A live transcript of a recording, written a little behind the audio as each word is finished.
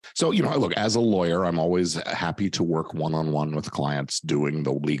So, look, as a lawyer, I'm always happy to work one-on-one with clients doing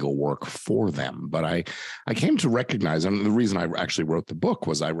the legal work for them. But I came to recognize, and the reason I actually wrote the book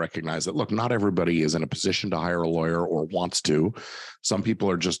was I recognize that, look, not everybody is in a position to hire a lawyer or wants to. Some people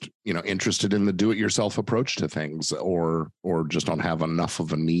are just, interested in the do-it-yourself approach to things, or just don't have enough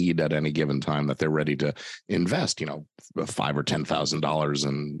of a need at any given time that they're ready to invest, $5,000 or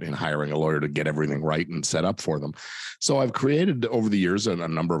 $10,000 in hiring a lawyer to get everything right and set up for them. So I've created over the years a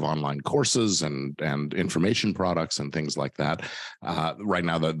number of online courses and information products and things like that. Right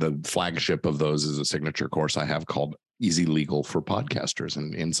now, the flagship of those is a signature course I have called Easy Legal for Podcasters.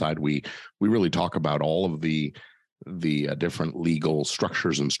 And inside we really talk about all of the different legal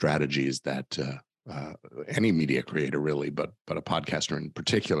structures and strategies that any media creator really, but a podcaster in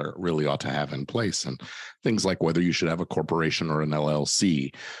particular really ought to have in place. And things like whether you should have a corporation or an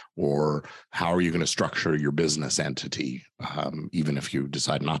LLC, or how are you going to structure your business entity. Even if you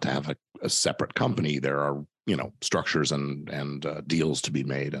decide not to have a separate company, there are structures and deals to be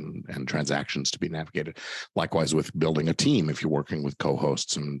made and transactions to be navigated. Likewise with building a team, if you're working with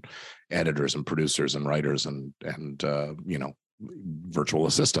co-hosts and editors and producers and writers and virtual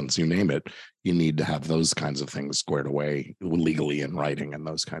assistants, you name it, you need to have those kinds of things squared away legally in writing and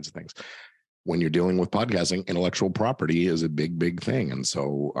those kinds of things. When you're dealing with podcasting, intellectual property is a big thing. And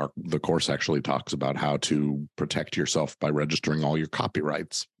so the course actually talks about how to protect yourself by registering all your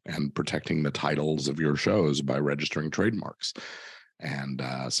copyrights and protecting the titles of your shows by registering trademarks, and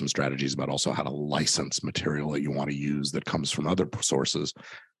some strategies about also how to license material that you want to use that comes from other sources,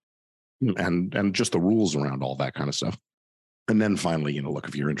 and just the rules around all that kind of stuff. And then finally, look,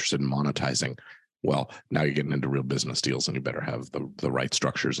 if you're interested in monetizing, well, now you're getting into real business deals, and you better have the right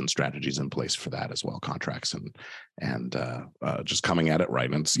structures and strategies in place for that as well, contracts and just coming at it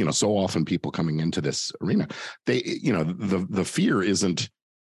right. And it's, so often people coming into this arena, they, the fear isn't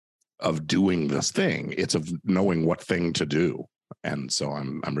of doing this thing, it's of knowing what thing to do. And so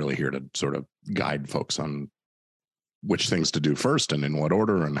I'm really here to sort of guide folks on which things to do first and in what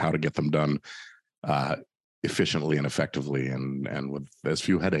order and how to get them done efficiently and effectively and with as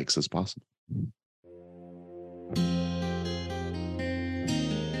few headaches as possible.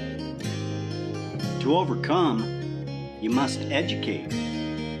 To overcome, you must educate.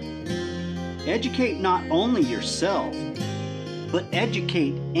 Educate not only yourself, but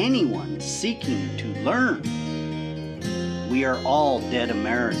educate anyone seeking to learn. We are all dead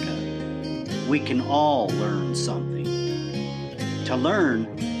America. We can all learn something. To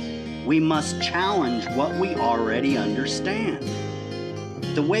learn, we must challenge what we already understand.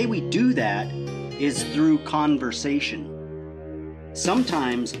 The way we do that is through conversation.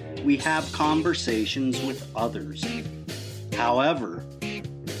 Sometimes we have conversations with others. However,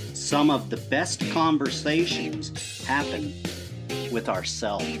 some of the best conversations happen with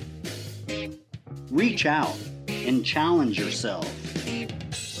ourselves. Reach out and challenge yourself.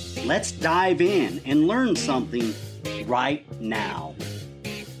 Let's dive in and learn something right now.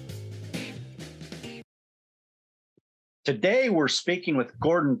 Today, we're speaking with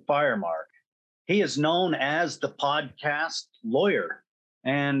Gordon Firemark. He is known as the podcast lawyer,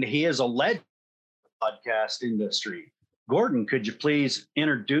 and he is a legend in the podcast industry. Gordon, could you please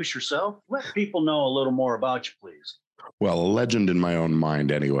introduce yourself? Let people know a little more about you, please. Well, a legend in my own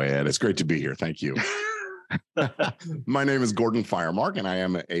mind anyway, Ed. It's great to be here. Thank you. My name is Gordon Firemark, and I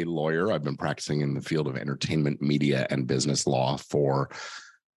am a lawyer. I've been practicing in the field of entertainment, media, and business law for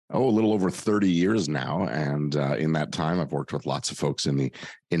a little over 30 years now. And in that time, I've worked with lots of folks in the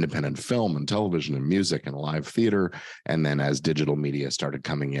independent film and television and music and live theater. And then as digital media started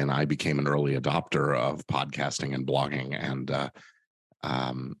coming in, I became an early adopter of podcasting and blogging.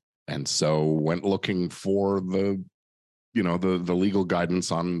 And so went looking for the legal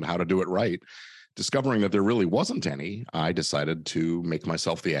guidance on how to do it right. Discovering that there really wasn't any, I decided to make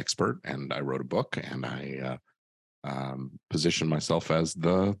myself the expert, and I wrote a book, and I position myself as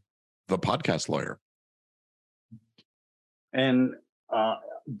the podcast lawyer. And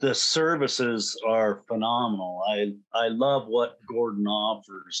the services are phenomenal. I love what Gordon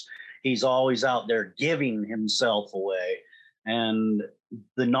offers. He's always out there giving himself away, and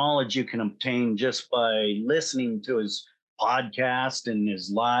the knowledge you can obtain just by listening to his podcast and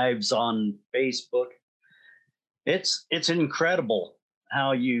his lives on Facebook. It's incredible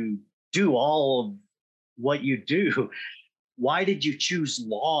how you do all of what you do. Why did you choose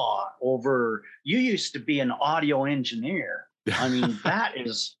law over, you used to be an audio engineer. I mean, that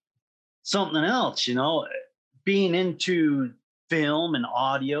is something else, being into film and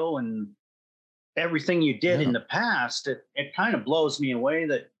audio and everything you did in the past. It kind of blows me away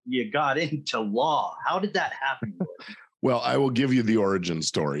that you got into law. How did that happen? Well, I will give you the origin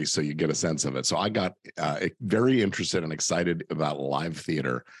story so you get a sense of it. So I got very interested and excited about live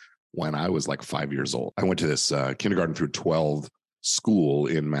theater when I was like 5 years old. I went to this kindergarten through 12 school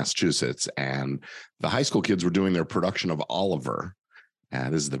in Massachusetts, and the high school kids were doing their production of Oliver.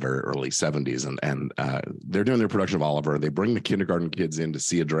 This is the very early 70s, and they're doing their production of Oliver. They bring the kindergarten kids in to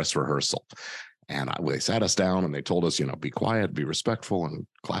see a dress rehearsal. And they sat us down and they told us, be quiet, be respectful, and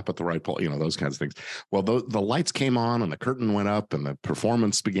clap at the right point, those kinds of things. Well, the lights came on and the curtain went up and the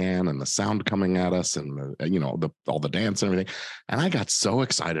performance began and the sound coming at us and all the dance and everything. And I got so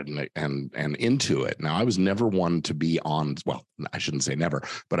excited and into it. Now, I was never one to be on. Well, I shouldn't say never,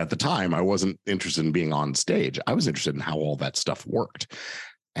 but at the time, I wasn't interested in being on stage. I was interested in how all that stuff worked.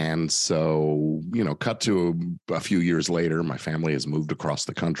 And so, cut to a few years later, my family has moved across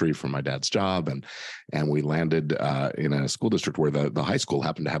the country for my dad's job. And we landed in a school district where the high school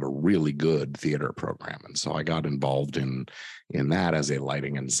happened to have a really good theater program. And so I got involved in that as a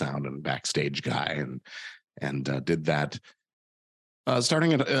lighting and sound and backstage guy and did that.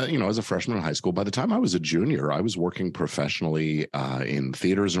 Starting at, as a freshman in high school. By the time I was a junior, I was working professionally in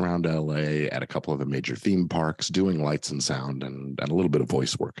theaters around LA at a couple of the major theme parks, doing lights and sound and a little bit of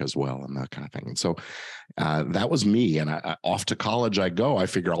voice work as well and that kind of thing. And so that was me. And off to college I go. I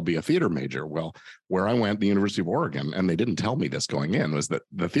figure I'll be a theater major. Well, where I went, the University of Oregon, and they didn't tell me this going in, was that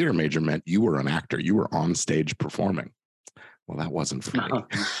the theater major meant you were an actor. You were on stage performing. Well, that wasn't for me.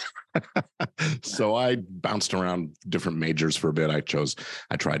 So I bounced around different majors for a bit. I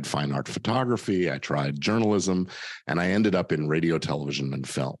tried fine art photography, I tried journalism, and I ended up in radio, television, and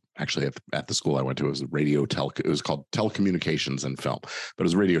film. Actually, at the school I went to, it was called telecommunications and film, but it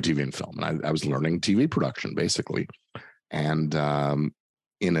was radio, TV, and film. And I was learning TV production, basically. And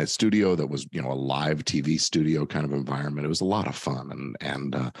in a studio that was, a live TV studio kind of environment. It was a lot of fun.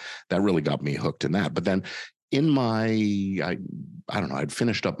 And that really got me hooked in that. But then in I don't know, I'd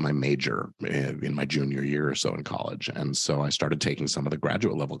finished up my major in my junior year or so in college. And so I started taking some of the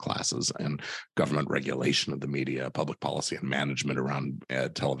graduate level classes and government regulation of the media, public policy and management around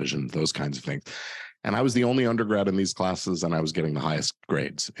television, those kinds of things. And I was the only undergrad in these classes, and I was getting the highest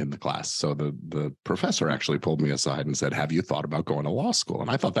grades in the class. So the professor actually pulled me aside and said, "Have you thought about going to law school?" And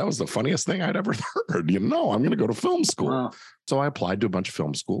I thought that was the funniest thing I'd ever heard. I'm going to go to film school. Wow. So I applied to a bunch of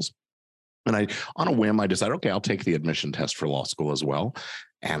film schools. And on a whim, I decided, okay, I'll take the admission test for law school as well.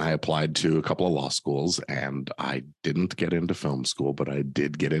 And I applied to a couple of law schools, and I didn't get into film school, but I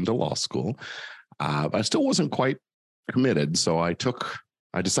did get into law school. I still wasn't quite committed. So I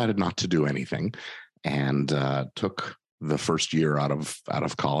decided not to do anything and took the first year out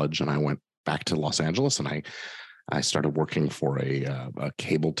of college. And I went back to Los Angeles, and I started working for a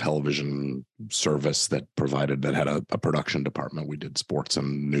cable television service that had a production department. We did sports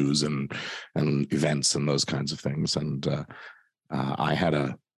and news and events and those kinds of things. And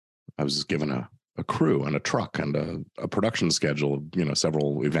I was given a crew and a truck and a production schedule of,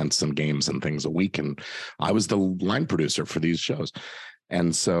 several events and games and things a week. And I was the line producer for these shows.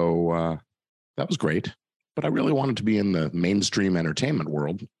 And so that was great. But I really wanted to be in the mainstream entertainment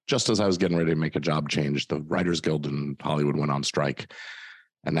world. Just as I was getting ready to make a job change, the Writers Guild in Hollywood went on strike.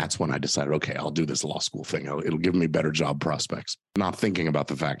 And that's when I decided, okay, I'll do this law school thing. It'll give me better job prospects. Not thinking about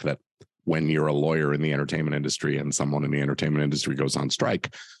the fact that when you're a lawyer in the entertainment industry and someone in the entertainment industry goes on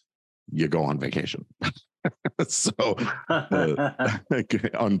strike, you go on vacation. So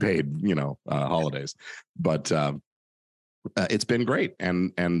unpaid, holidays. But it's been great.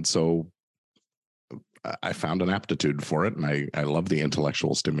 And so I found an aptitude for it, and I love the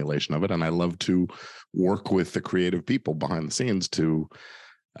intellectual stimulation of it, and I love to work with the creative people behind the scenes to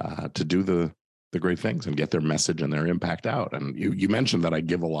do the great things and get their message and their impact out. And you mentioned that I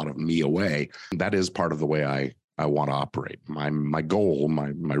give a lot of me away. That is part of the way I want to operate. My goal,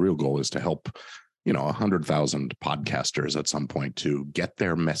 my real goal, is to help 100,000 podcasters at some point to get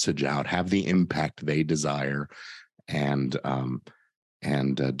their message out, have the impact they desire, and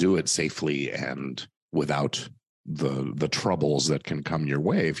do it safely and without the troubles that can come your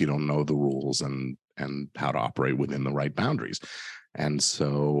way if you don't know the rules and how to operate within the right boundaries. And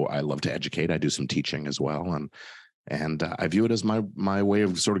so I love to educate. I do some teaching as well. And I view it as my way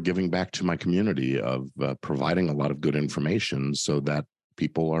of sort of giving back to my community, of providing a lot of good information so that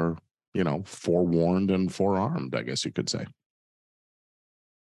people are, forewarned and forearmed, I guess you could say.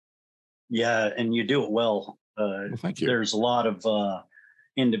 Yeah, and you do it well. Well, thank you. There's a lot of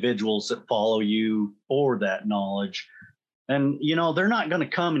individuals that follow you for that knowledge. And, they're not going to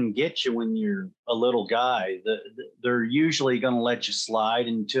come and get you when you're a little guy. They're usually going to let you slide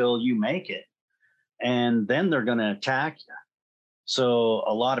until you make it. And then they're going to attack you. So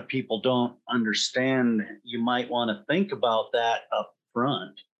a lot of people don't understand. You might want to think about that up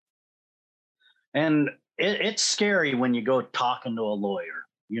front. And it's scary when you go talking to a lawyer.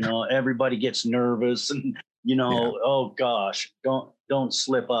 Everybody gets nervous and Yeah. oh gosh, don't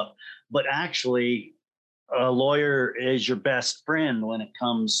slip up. But actually, a lawyer is your best friend when it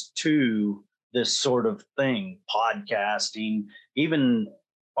comes to this sort of thing, podcasting, even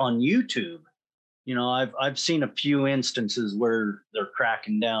on YouTube. I've seen a few instances where they're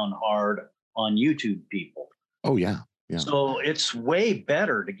cracking down hard on YouTube people. Oh, yeah. Yeah. So it's way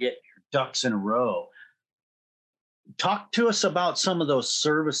better to get your ducks in a row. Talk to us about some of those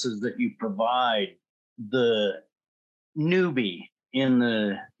services that you provide the newbie in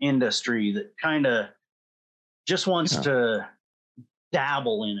the industry that kind of just wants Yeah. to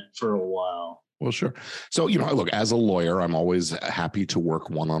dabble in it for a while. Well, sure. So, look, as a lawyer, I'm always happy to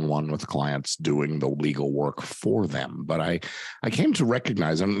work one-on-one with clients doing the legal work for them. But I came to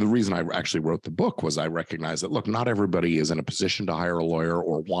recognize, and the reason I actually wrote the book was I recognized that, look, not everybody is in a position to hire a lawyer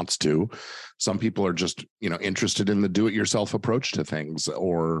or wants to. Some people are just, interested in the do-it-yourself approach to things,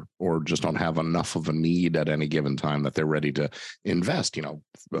 or just don't have enough of a need at any given time that they're ready to invest,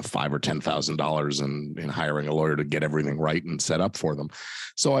 $5,000 or $10,000 in hiring a lawyer to get everything right and set up for them.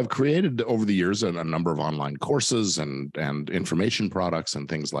 So I've created over the years a number of online courses and information products and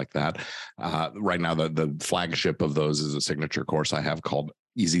things like that. Right now, the flagship of those is a signature course I have called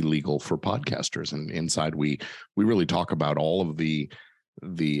Easy Legal for Podcasters, and inside we really talk about all of the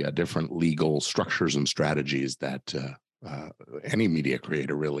different legal structures and strategies that any media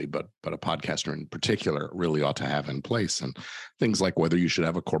creator really, but a podcaster in particular, really ought to have in place. And things like whether you should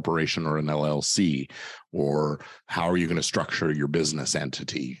have a corporation or an LLC, or how are you going to structure your business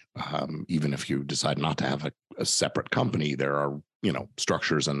entity. Even if you decide not to have a separate company, there are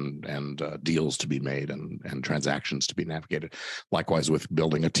structures and deals to be made and transactions to be navigated. Likewise with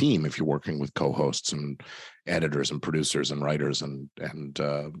building a team, if you're working with co-hosts and editors and producers and writers and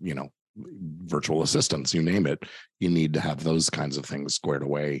virtual assistants, you name it, you need to have those kinds of things squared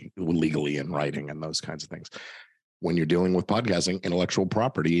away legally in writing and those kinds of things. When you're dealing with podcasting, intellectual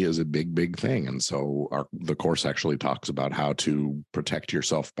property is a big thing. And so the course actually talks about how to protect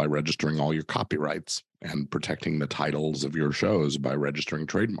yourself by registering all your copyrights and protecting the titles of your shows by registering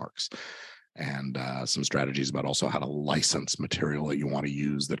trademarks, and some strategies about also how to license material that you want to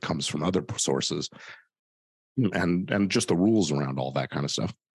use that comes from other sources, and just the rules around all that kind of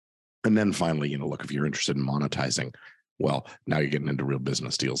stuff. And then finally, look, if you're interested in monetizing, well, now you're getting into real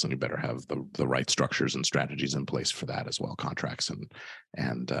business deals, and you better have the right structures and strategies in place for that as well, contracts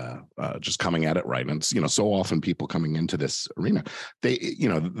and just coming at it right. And it's, so often people coming into this arena, they,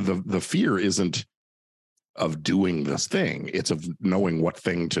 the fear isn't of doing this thing, it's of knowing what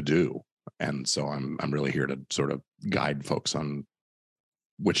thing to do. And so I'm really here to sort of guide folks on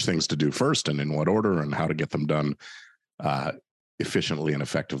which things to do first and in what order and how to get them done efficiently and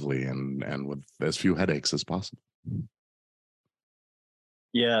effectively and with as few headaches as possible.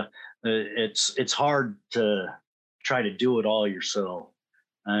 Yeah, it's hard to try to do it all yourself.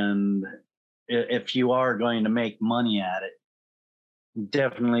 And if you are going to make money at it,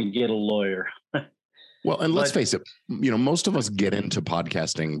 definitely get a lawyer. Well, and let's face it, most of us get into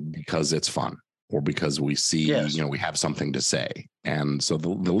podcasting because it's fun, or because we see, Yes. we have something to say. And so the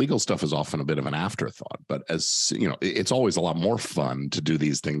legal stuff is often a bit of an afterthought, but as it's always a lot more fun to do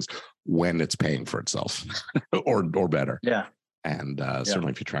these things when it's paying for itself or better. Yeah. And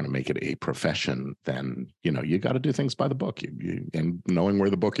certainly if you're trying to make it a profession, then, you got to do things by the book, and knowing where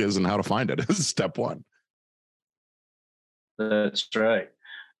the book is and how to find it is step one. That's right.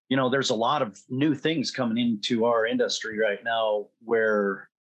 There's a lot of new things coming into our industry right now where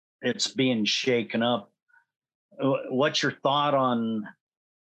it's being shaken up. What's your thought on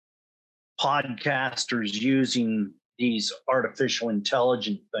podcasters using these artificial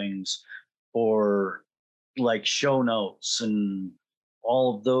intelligence things for like show notes and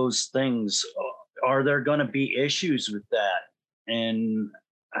all of those things? Are there going to be issues with that? And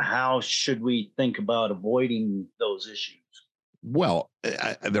how should we think about avoiding those issues? Well,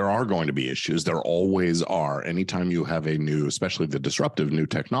 there are going to be issues. There always are. Anytime you have especially the disruptive new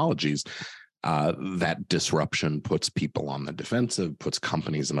technologies, that disruption puts people on the defensive, puts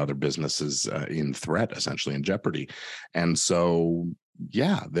companies and other businesses in threat, essentially in jeopardy. And so,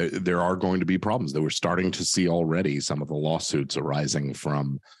 yeah, there are going to be problems that we're starting to see already. Some of the lawsuits arising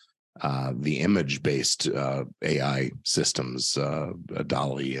from the image-based AI systems,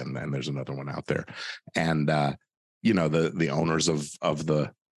 DALL-E, and there's another one out there. And the owners of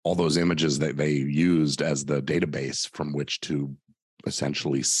all those images that they used as the database from which to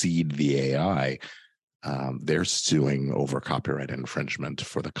essentially seed the AI they're suing over copyright infringement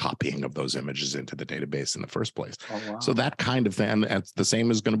for the copying of those images into the database in the first place. Oh, wow. So that kind of thing, and the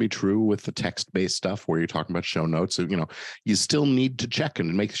same is going to be true with the text-based stuff where you're talking about show notes. So, you still need to check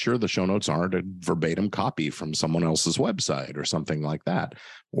and make sure the show notes aren't a verbatim copy from someone else's website or something like that,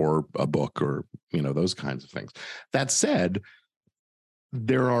 or a book, or, those kinds of things. That said,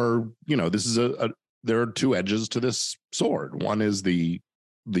 there are, this is there are two edges to this sword. One is the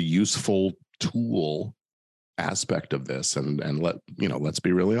useful tool aspect of this, and let's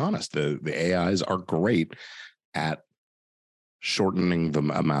be really honest, the AIs are great at shortening the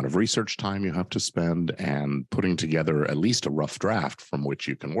amount of research time you have to spend and putting together at least a rough draft from which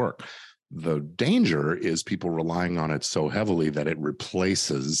you can work. The danger is people relying on it so heavily that it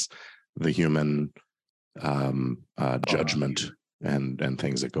replaces the human judgment and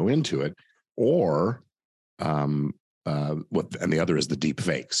things that go into it, or and the other is the deep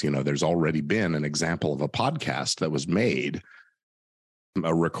fakes. There's already been an example of a podcast that was made,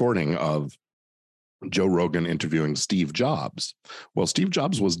 a recording of Joe Rogan interviewing Steve Jobs. Well, Steve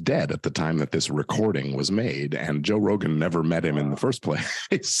Jobs was dead at the time that this recording was made, and Joe Rogan never met him in the first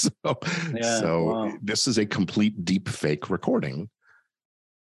place. So this is a complete deep fake recording,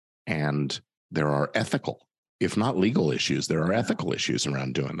 and there are ethical, if not legal issues, there are ethical issues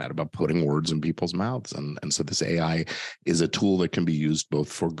around doing that, about putting words in people's mouths. And so this AI is a tool that can be used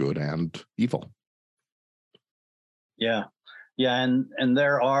both for good and evil. Yeah. Yeah. And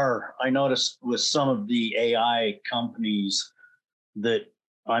there are, I noticed with some of the AI companies that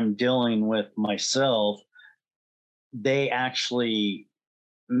I'm dealing with myself, they actually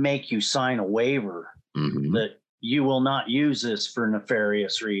make you sign a waiver that you will not use this for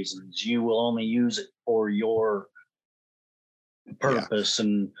nefarious reasons. You will only use it for your purpose. Yeah.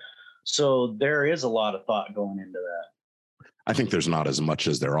 And so there is a lot of thought going into that. I think there's not as much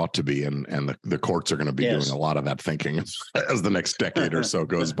as there ought to be, and the courts are going to be doing a lot of that thinking as the next decade or so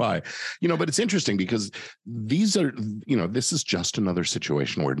goes by. But it's interesting because these are, this is just another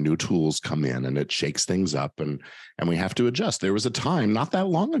situation where new tools come in and it shakes things up, and we have to adjust. There was a time not that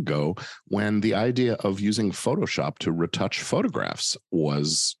long ago when the idea of using Photoshop to retouch photographs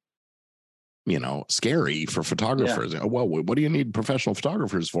was, scary for photographers. Yeah. Well, what do you need professional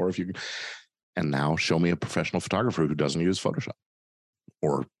photographers for if you? And now show me a professional photographer who doesn't use Photoshop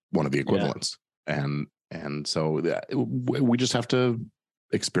or one of the equivalents. Yeah. And so we just have to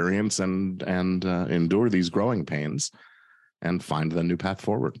experience and endure these growing pains and find the new path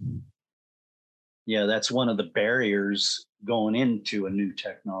forward. Yeah, that's one of the barriers going into a new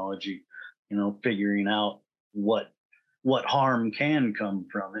technology, figuring out what harm can come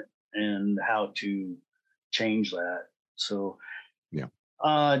from it and how to change that. So, yeah.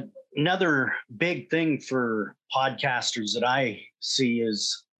 Another big thing for podcasters that I see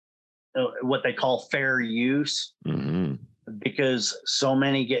is what they call fair use, because so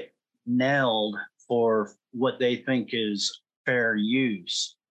many get nailed for what they think is fair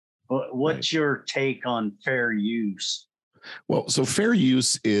use. What's your take on fair use? Well, so fair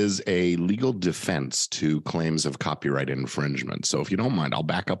use is a legal defense to claims of copyright infringement. So if you don't mind, I'll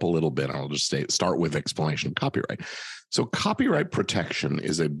back up a little bit and I'll just start with explanation of copyright. So copyright protection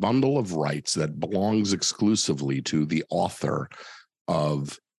is a bundle of rights that belongs exclusively to the author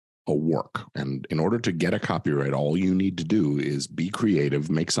of a work. And in order to get a copyright, all you need to do is be creative,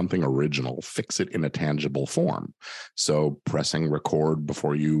 make something original, fix it in a tangible form. So pressing record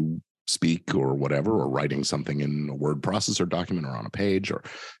before you speak or whatever, or writing something in a word processor document or on a page, or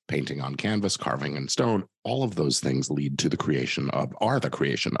painting on canvas, carving in stone, all of those things lead to the creation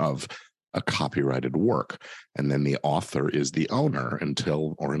of a copyrighted work. And then the author is the owner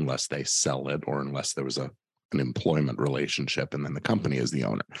until or unless they sell it, or unless there was an employment relationship, and then the company is the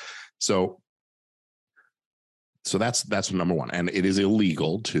owner. So that's number one. And it is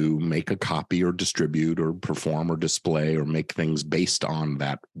illegal to make a copy or distribute or perform or display or make things based on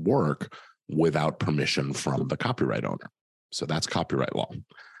that work without permission from the copyright owner. So that's copyright law.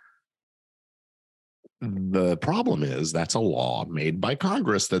 The problem is that's a law made by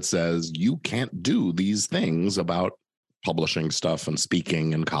Congress that says you can't do these things about publishing stuff and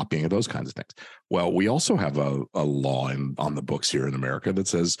speaking and copying and those kinds of things. Well, we also have a law on the books here in America that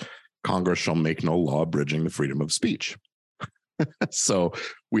says Congress shall make no law abridging the freedom of speech. So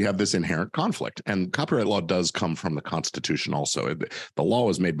we have this inherent conflict, and copyright law does come from the Constitution also. The law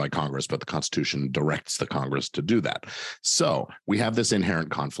is made by Congress, but the Constitution directs the Congress to do that. So we have this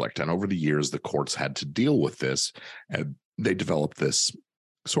inherent conflict, and over the years, the courts had to deal with this, and they developed this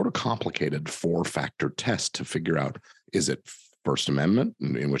sort of complicated 4-factor test to figure out, is it First Amendment,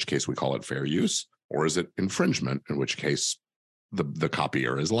 in which case we call it fair use, or is it infringement, in which case the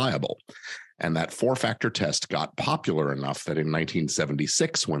copier is liable. And that four-factor test got popular enough that in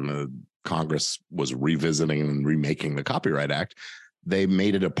 1976, when the Congress was revisiting and remaking the Copyright Act, they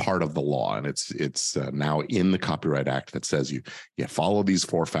made it a part of the law. And it's now in the Copyright Act that says you follow these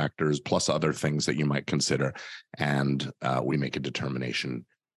four factors plus other things that you might consider. And we make a determination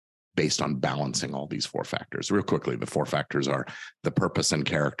based on balancing all these four factors. Real quickly, the four factors are the purpose and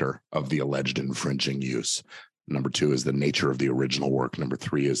character of the alleged infringing use. Number two is the nature of the original work. Number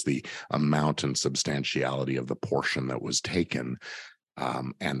three is the amount and substantiality of the portion that was taken.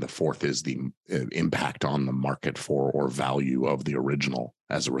 And the fourth is the impact on the market for or value of the original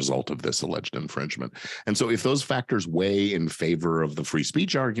as a result of this alleged infringement. And so if those factors weigh in favor of the free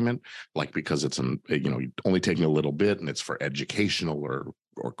speech argument, like because it's only taking a little bit and it's for educational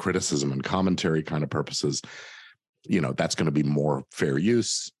or criticism and commentary kind of purposes, that's going to be more fair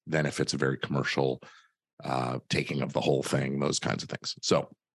use than if it's a very commercial taking of the whole thing, those kinds of things. So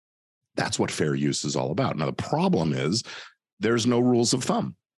that's what fair use is all about. Now, the problem is there's no rules of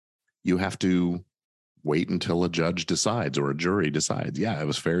thumb. You have to wait until a judge decides or a jury decides, yeah, it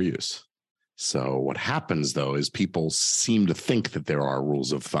was fair use. So what happens, though, is people seem to think that there are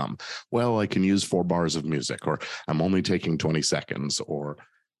rules of thumb. Well, I can use 4 bars of music, or I'm only taking 20 seconds, or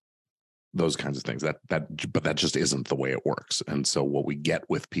those kinds of things. But that just isn't the way it works. And so what we get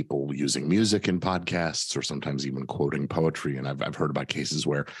with people using music in podcasts, or sometimes even quoting poetry, and I've heard about cases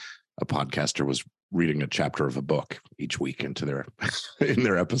where a podcaster was reading a chapter of a book each week into their in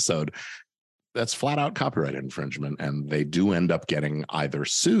their episode. That's flat out copyright infringement, and they do end up getting either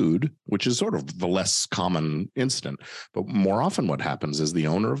sued, which is sort of the less common incident, but more often what happens is the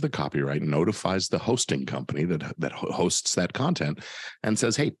owner of the copyright notifies the hosting company that hosts that content and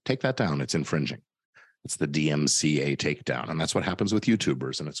says, hey, take that down, it's infringing. It's the DMCA takedown, and that's what happens with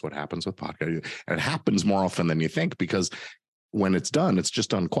YouTubers, and it's what happens with podcasts. And it happens more often than you think, because when it's just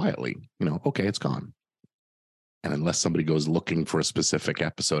done quietly. Okay, it's gone. And unless somebody goes looking for a specific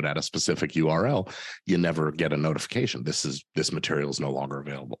episode at a specific URL, you never get a notification. This material is no longer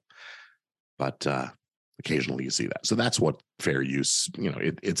available. But occasionally you see that. So that's what fair use,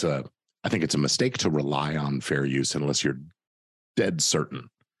 I think it's a mistake to rely on fair use unless you're dead certain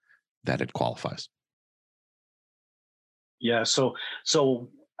that it qualifies. Yeah. So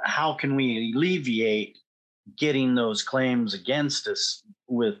how can we alleviate getting those claims against us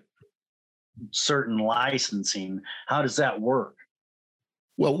with certain licensing? How does that work?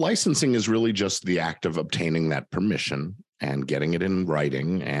 Well, licensing is really just the act of obtaining that permission and getting it in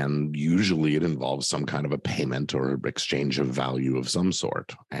writing. And usually it involves some kind of a payment or exchange of value of some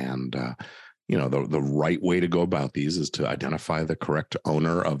sort. And, the right way to go about these is to identify the correct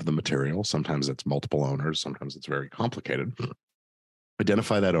owner of the material. Sometimes it's multiple owners. Sometimes it's very complicated.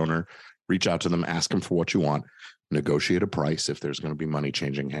 Identify that owner, reach out to them, ask them for what you want, negotiate a price if there's going to be money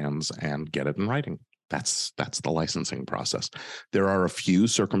changing hands, and get it in writing. That's the licensing process. There are a few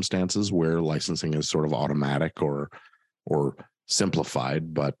circumstances where licensing is sort of automatic or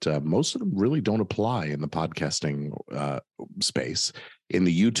simplified, but most of them really don't apply in the podcasting space. In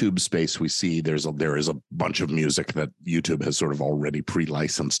the YouTube space, we see there is a bunch of music that YouTube has sort of already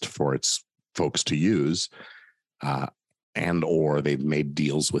pre-licensed for its folks to use. And or they've made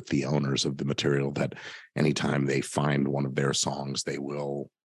deals with the owners of the material that anytime they find one of their songs, they will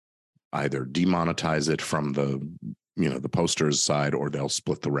either demonetize it from the poster's side, or they'll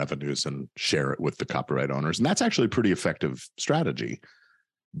split the revenues and share it with the copyright owners. And that's actually a pretty effective strategy.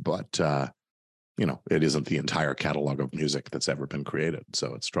 But, it isn't the entire catalog of music that's ever been created.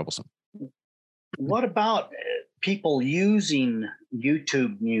 So it's troublesome. What about people using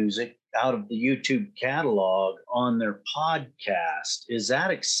YouTube music out of the YouTube catalog on their podcast? Is that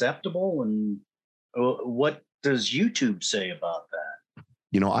acceptable? And what does YouTube say about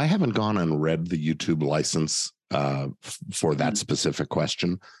that? I haven't gone and read the YouTube license for that specific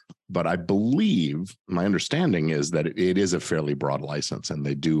question, but I believe my understanding is that it is a fairly broad license, and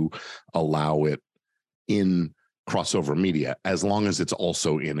they do allow it in crossover media as long as it's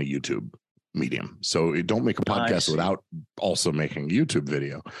also in a YouTube medium. So don't make a podcast without also making a YouTube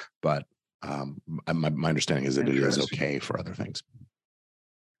video. But my understanding is that it is okay for other things.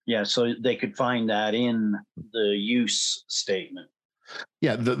 Yeah, so they could find that in the use statement.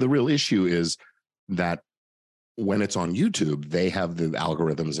 Yeah, the real issue is that when it's on YouTube, they have the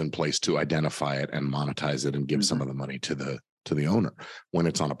algorithms in place to identify it and monetize it and give some of the money to the owner. When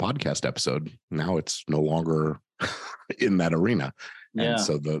it's on a podcast episode, now it's no longer in that arena. And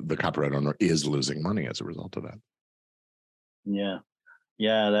so the copyright owner is losing money as a result of that. Yeah.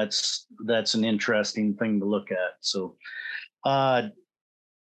 Yeah, that's an interesting thing to look at. So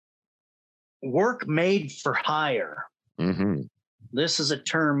work made for hire. Mm-hmm. This is a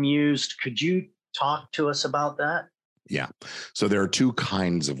term used. Could you talk to us about that? Yeah. So there are two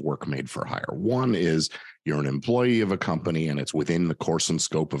kinds of work made for hire. One is you're an employee of a company and it's within the course and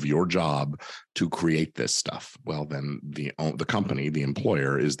scope of your job to create this stuff. Well, then the company, the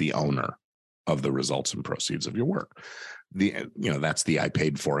employer, is the owner of the results and proceeds of your work. That's the I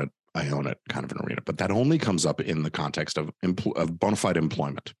paid for it, I own it kind of an arena. But that only comes up in the context of bona fide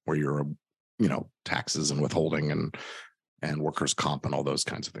employment, where you're, taxes and withholding and workers' comp and all those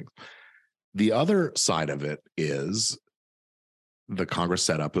kinds of things. The other side of it is the Congress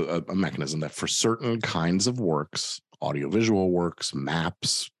set up a mechanism that for certain kinds of works, audiovisual works,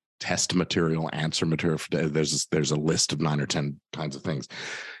 maps, test material, answer material, there's a list of 9 or 10 kinds of things.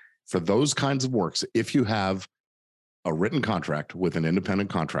 For those kinds of works, if you have a written contract with an independent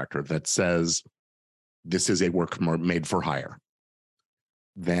contractor that says this is a work made for hire,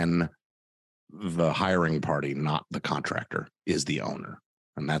 then the hiring party, not the contractor, is the owner.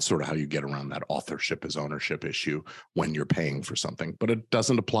 And that's sort of how you get around that authorship is ownership issue when you're paying for something, but it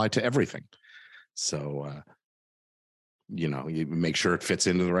doesn't apply to everything. So, you make sure it fits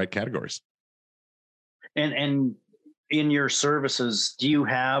into the right categories. And in your services, do you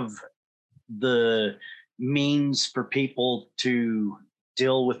have the means for people to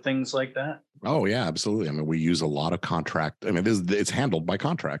deal with things like that? Oh, yeah, absolutely. I mean, we use a lot of contract. I mean, it's handled by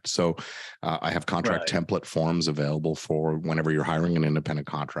contract. So I have contract template forms available for whenever you're hiring an independent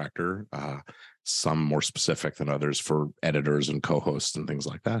contractor, some more specific than others for editors and co-hosts and things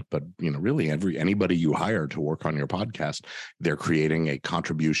like that. But, really anybody you hire to work on your podcast, they're creating a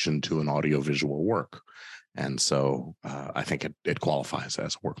contribution to an audiovisual work. And so I think it qualifies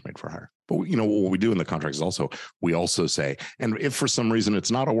as work made for hire. But, what we do in the contract is we also say, and if for some reason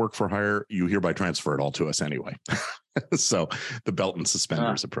it's not a work for hire, you hereby transfer it all to us anyway. So the belt and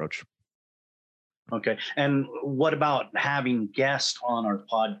suspenders approach. Okay. And what about having guests on our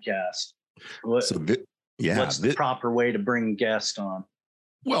podcast? What's the proper way to bring guests on?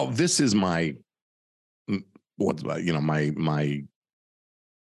 Well, this is my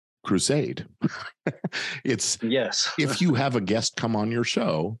crusade. Yes. If you have a guest come on your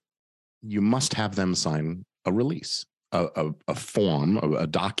show, you must have them sign a release, a form, a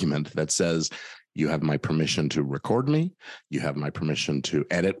document that says you have my permission to record me, you have my permission to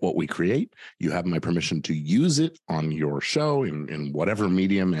edit what we create, you have my permission to use it on your show in whatever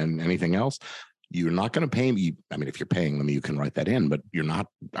medium and anything else. You're not going to pay me. I mean, if you're paying them, you can write that in, but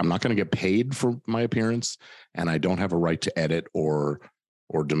I'm not going to get paid for my appearance, and I don't have a right to edit or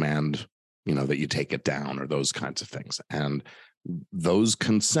demand, that you take it down or those kinds of things. And those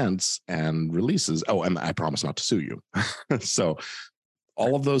consents and releases. Oh, and I promise not to sue you. So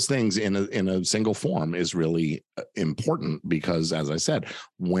all of those things in a single form is really important because, as I said,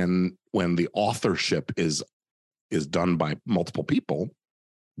 when the authorship is done by multiple people,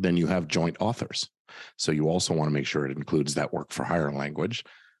 then you have joint authors. So you also want to make sure it includes that work for hire language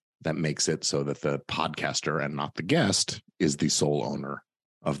that makes it so that the podcaster and not the guest is the sole owner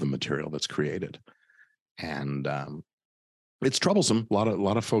of the material that's created. And it's troublesome. A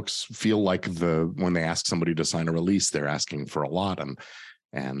lot of folks feel like when they ask somebody to sign a release, they're asking for a lot,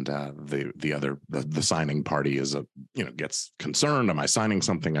 and the signing party gets concerned. Am I signing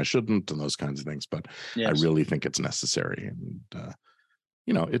something I shouldn't? And those kinds of things. But yes. I really think it's necessary, and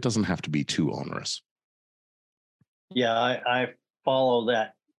it doesn't have to be too onerous. Yeah, I follow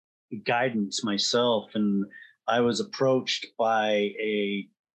that guidance myself, and I was approached by a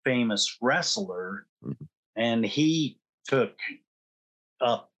famous wrestler, mm-hmm. and he took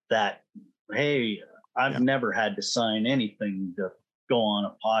up that, hey, I've never had to sign anything to go on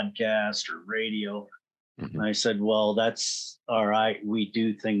a podcast or radio. Mm-hmm. And I said, well, that's all right. We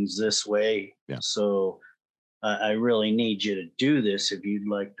do things this way. Yeah. So I really need you to do this if you'd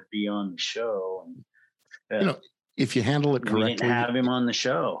like to be on the show. And, if you handle it correctly, we didn't have him on the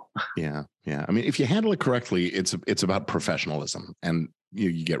show. Yeah. I mean, if you handle it correctly, it's about professionalism, and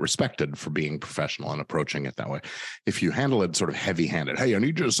you get respected for being professional and approaching it that way. If you handle it sort of heavy-handed, hey, I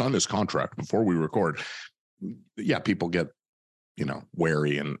need you to sign this contract before we record. Yeah, people get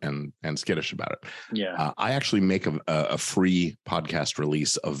wary and skittish about it. Yeah. I actually make a free podcast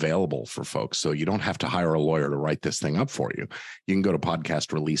release available for folks. So you don't have to hire a lawyer to write this thing up for you. You can go to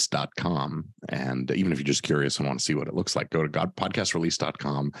podcastrelease.com. And even if you're just curious and want to see what it looks like, go to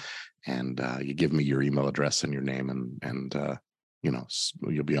podcastrelease.com and you give me your email address and your name and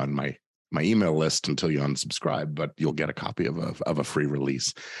you'll be on my email list until you unsubscribe, but you'll get a copy of a free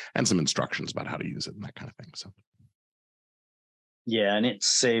release and some instructions about how to use it and that kind of thing. So. Yeah, and it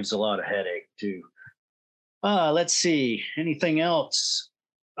saves a lot of headache too. Let's see. Anything else?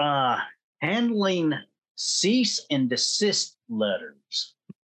 Handling cease and desist letters.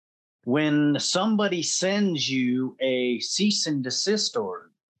 When somebody sends you a cease and desist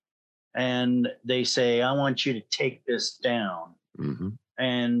order and they say, I want you to take this down, Mm-hmm.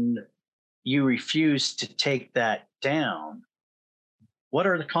 and you refuse to take that down, what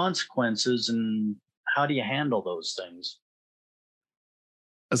are the consequences and how do you handle those things?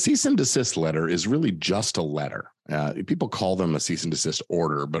 A cease and desist letter is really just a letter. People call them a cease and desist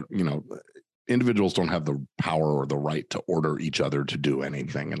order, but individuals don't have the power or the right to order each other to do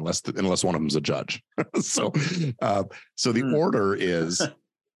anything unless one of them's a judge. So the order is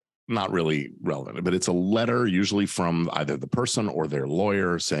not really relevant, but it's a letter usually from either the person or their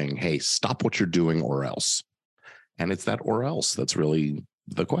lawyer saying, hey, stop what you're doing or else. And it's that or else that's really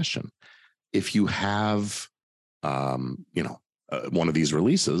the question. If you have, one of these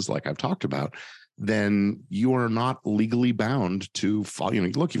releases, like I've talked about, then you are not legally bound to follow.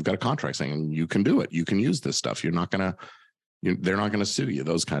 Look, you've got a contract saying you can do it. You can use this stuff. They're not going to sue you,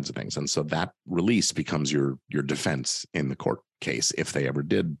 those kinds of things. And so that release becomes your defense in the court case if they ever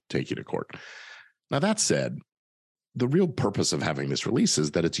did take you to court. Now, that said, the real purpose of having this release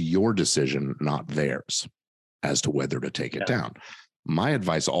is that it's your decision, not theirs, as to whether to take it down. My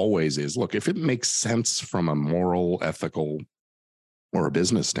advice always is, look, if it makes sense from a moral, ethical, or a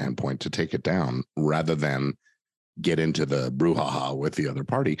business standpoint to take it down rather than get into the brouhaha with the other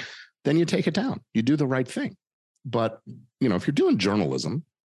party, then you take it down. You do the right thing. But, if you're doing journalism,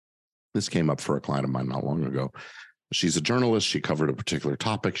 this came up for a client of mine not long ago. She's a journalist. She covered a particular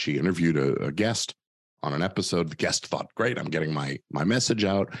topic. She interviewed a guest on an episode. The guest thought, great, I'm getting my message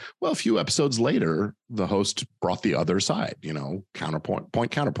out. Well, a few episodes later, the host brought the other side,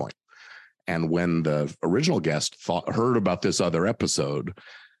 counterpoint. And when the original guest heard about this other episode,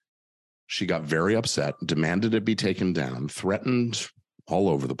 she got very upset, demanded it be taken down, threatened all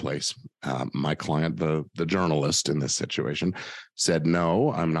over the place. My client, the journalist in this situation, said,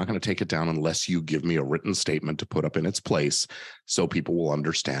 no, I'm not going to take it down unless you give me a written statement to put up in its place so people will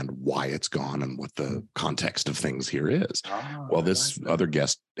understand why it's gone and what the context of things here is. Well, this other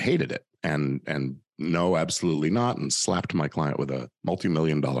guest hated it and no, absolutely not, and slapped my client with a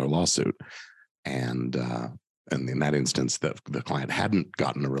multi-million-dollar lawsuit. And in that instance, the client hadn't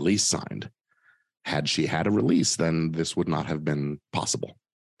gotten a release signed. Had she had a release, then this would not have been possible.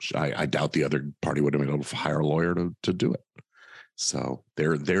 I doubt the other party would have been able to hire a lawyer to do it. So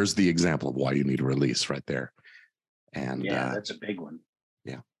there's the example of why you need a release right there. And that's a big one.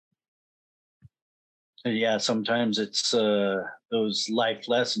 Yeah. Yeah, sometimes it's those life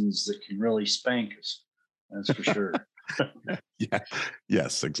lessons that can really spank us. That's for sure. Yeah.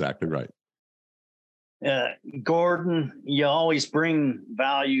 Yes, exactly right. Gordon, you always bring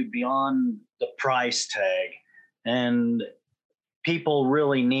value beyond the price tag, and people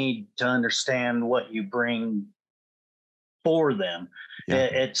really need to understand what you bring for them.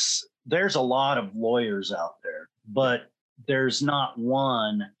 Yeah. There's a lot of lawyers out there, but there's not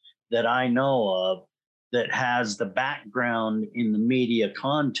one that I know of that has the background in the media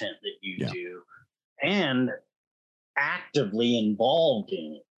content that you do and actively involved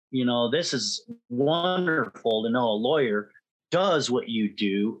in it. This is wonderful to know a lawyer does what you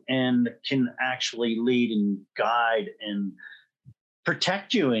do and can actually lead and guide and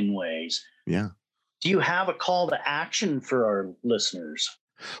protect you in ways. Yeah. Do you have a call to action for our listeners?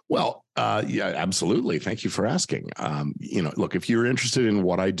 Well, yeah, absolutely. Thank you for asking. Look, if you're interested in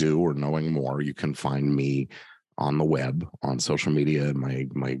what I do or knowing more, you can find me on the web, on social media.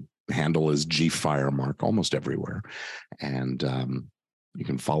 My handle is GFiremark almost everywhere. And you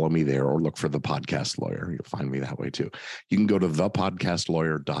can follow me there or look for The Podcast Lawyer. You'll find me that way too. You can go to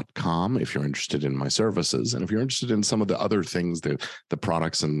thepodcastlawyer.com if you're interested in my services. And if you're interested in some of the other things, the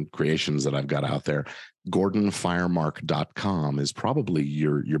products and creations that I've got out there, gordonfiremark.com is probably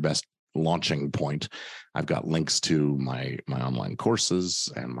your best launching point. I've got links to my online courses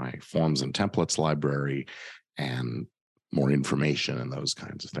and my forms and templates library and more information and those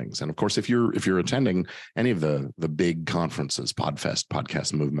kinds of things. And of course, if you're attending any of the big conferences, Podfest,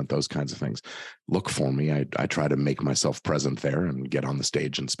 Podcast Movement, those kinds of things, look for me. I try to make myself present there and get on the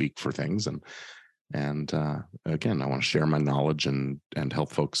stage and speak for things. And again, I want to share my knowledge and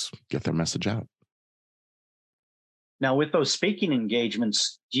help folks get their message out. Now, with those speaking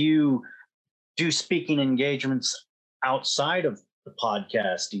engagements, do you do speaking engagements outside of the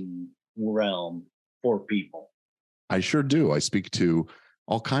podcasting realm for people? I sure do. I speak to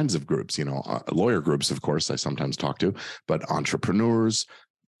all kinds of groups, lawyer groups, of course, I sometimes talk to, but entrepreneurs,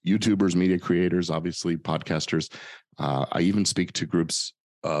 YouTubers, media creators, obviously podcasters. I even speak to groups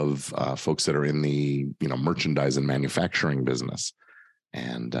of folks that are in the, merchandise and manufacturing business.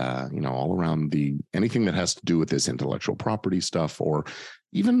 and all around anything that has to do with this intellectual property stuff, or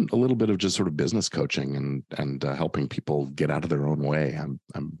even a little bit of just sort of business coaching and helping people get out of their own way. I'm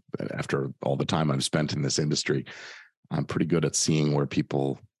after all the time I've spent in this industry, I'm pretty good at seeing where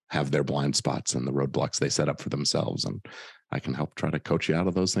people have their blind spots and the roadblocks they set up for themselves, and I can help try to coach you out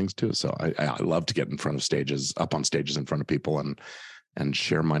of those things too. So I love to get in front of stages, up on stages in front of people, and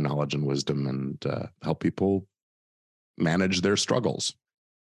share my knowledge and wisdom, and help people manage their struggles.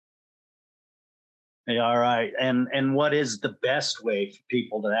 Yeah, all right. And what is the best way for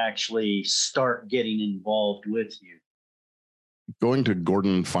people to actually start getting involved with you? Going to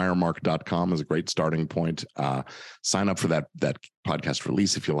GordonFiremark.com is a great starting point. Sign up for that podcast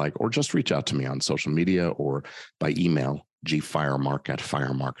release if you like, or just reach out to me on social media or by email,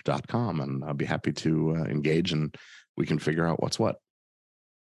 gfiremark@firemark.com, and I'll be happy to engage, and we can figure out what's what.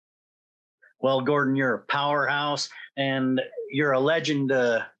 Well, Gordon, you're a powerhouse, and you're a legend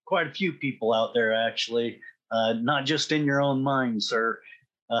to quite a few people out there, actually, not just in your own mind, sir.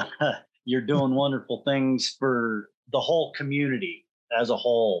 You're doing wonderful things for the whole community as a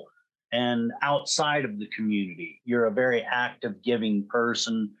whole, and outside of the community. You're a very active, giving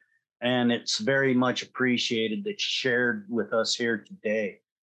person, and it's very much appreciated that you shared with us here today.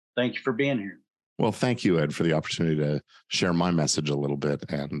 Thank you for being here. Well, thank you, Ed, for the opportunity to share my message a little bit.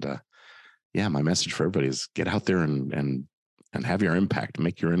 And my message for everybody is get out there and have your impact,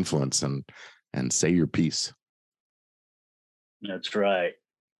 make your influence, and say your piece. That's right.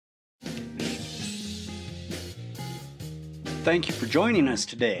 Thank you for joining us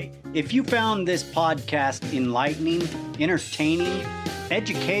today. If you found this podcast enlightening, entertaining,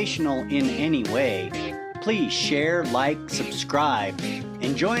 educational in any way, please share, like, subscribe,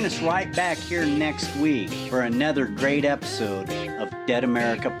 and join us right back here next week for another great episode of Dead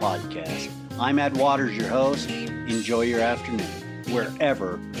America Podcast. I'm Ed Waters, your host. Enjoy your afternoon,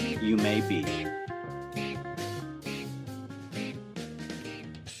 wherever you may be.